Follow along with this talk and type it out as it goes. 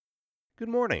Good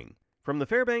morning. From the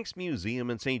Fairbanks Museum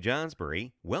in St.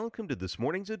 Johnsbury, welcome to this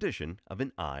morning's edition of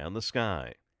An Eye on the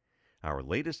Sky. Our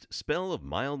latest spell of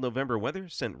mild November weather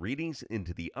sent readings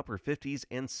into the upper 50s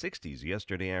and 60s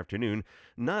yesterday afternoon,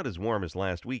 not as warm as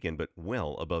last weekend, but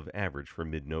well above average for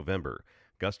mid November.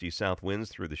 Gusty south winds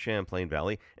through the Champlain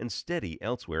Valley and steady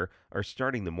elsewhere are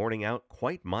starting the morning out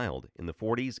quite mild in the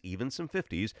 40s, even some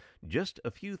 50s, just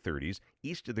a few 30s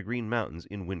east of the Green Mountains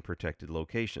in wind protected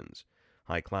locations.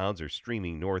 High clouds are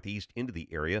streaming northeast into the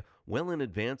area well in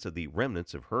advance of the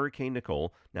remnants of Hurricane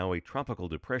Nicole, now a tropical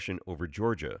depression over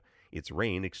Georgia. Its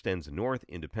rain extends north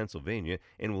into Pennsylvania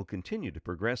and will continue to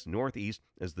progress northeast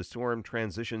as the storm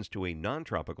transitions to a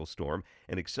non-tropical storm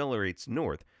and accelerates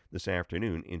north this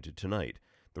afternoon into tonight.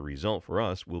 The result for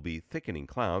us will be thickening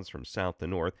clouds from south to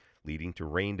north, leading to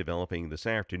rain developing this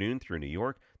afternoon through New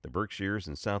York, the Berkshires,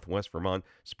 and southwest Vermont,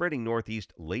 spreading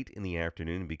northeast late in the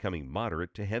afternoon and becoming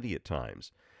moderate to heavy at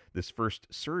times. This first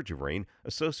surge of rain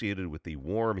associated with the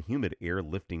warm, humid air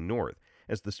lifting north.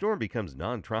 As the storm becomes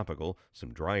non-tropical,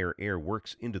 some drier air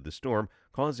works into the storm,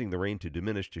 causing the rain to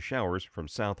diminish to showers from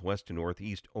southwest to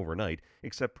northeast overnight,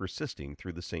 except persisting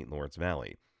through the St. Lawrence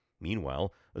Valley.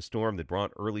 Meanwhile, a storm that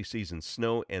brought early season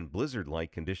snow and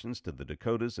blizzard-like conditions to the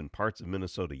Dakotas and parts of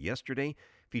Minnesota yesterday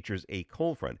features a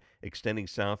cold front extending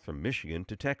south from Michigan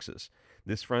to Texas.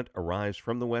 This front arrives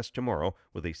from the west tomorrow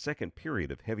with a second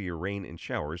period of heavier rain and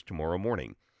showers tomorrow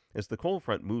morning. As the cold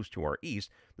front moves to our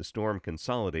east, the storm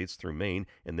consolidates through Maine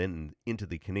and then into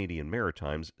the Canadian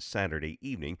Maritimes Saturday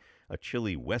evening. A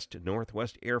chilly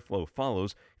west-northwest airflow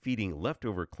follows, feeding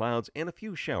leftover clouds and a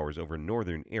few showers over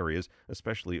northern areas,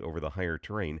 especially over the higher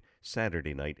terrain,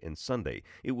 Saturday night and Sunday.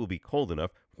 It will be cold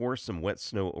enough for some wet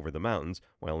snow over the mountains.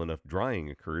 While enough drying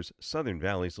occurs, southern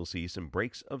valleys will see some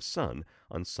breaks of sun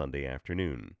on Sunday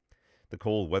afternoon. The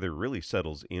cold weather really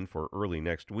settles in for early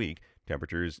next week.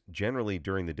 Temperatures generally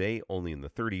during the day only in the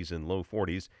 30s and low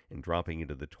 40s and dropping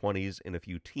into the 20s and a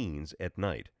few teens at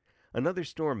night. Another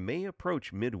storm may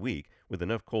approach midweek with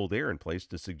enough cold air in place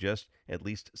to suggest at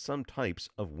least some types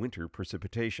of winter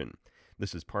precipitation.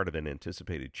 This is part of an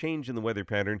anticipated change in the weather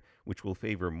pattern, which will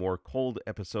favor more cold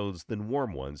episodes than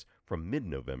warm ones from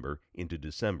mid-November into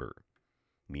December.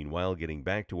 Meanwhile, getting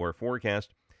back to our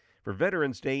forecast, for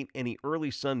Veterans Day, any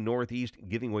early sun northeast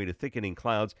giving way to thickening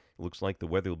clouds. It looks like the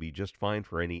weather will be just fine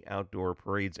for any outdoor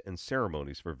parades and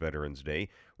ceremonies for Veterans Day.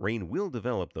 Rain will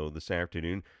develop, though, this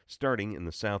afternoon, starting in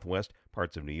the southwest,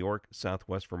 parts of New York,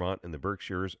 southwest Vermont, and the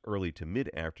Berkshires early to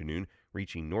mid-afternoon,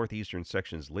 reaching northeastern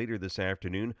sections later this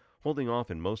afternoon, holding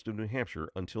off in most of New Hampshire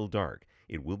until dark.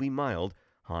 It will be mild,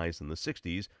 highs in the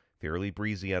 60s, fairly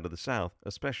breezy out of the south,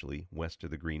 especially west of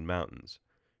the Green Mountains.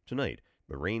 Tonight,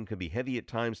 the rain could be heavy at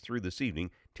times through this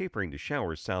evening, tapering to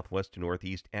showers southwest to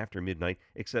northeast after midnight,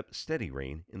 except steady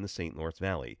rain in the St. Lawrence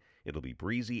Valley. It'll be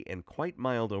breezy and quite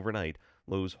mild overnight,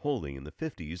 lows holding in the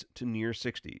 50s to near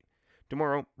 60.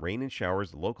 Tomorrow, rain and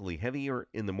showers locally heavier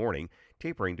in the morning,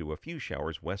 tapering to a few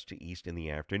showers west to east in the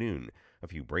afternoon. A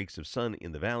few breaks of sun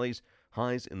in the valleys,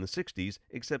 highs in the 60s,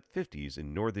 except 50s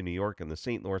in northern New York and the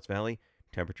St. Lawrence Valley.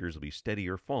 Temperatures will be steady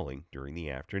or falling during the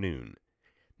afternoon.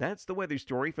 That's the weather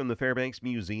story from the Fairbanks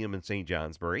Museum in St.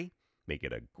 Johnsbury. Make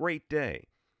it a great day.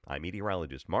 I'm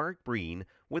meteorologist Mark Breen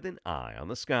with an eye on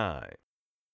the sky.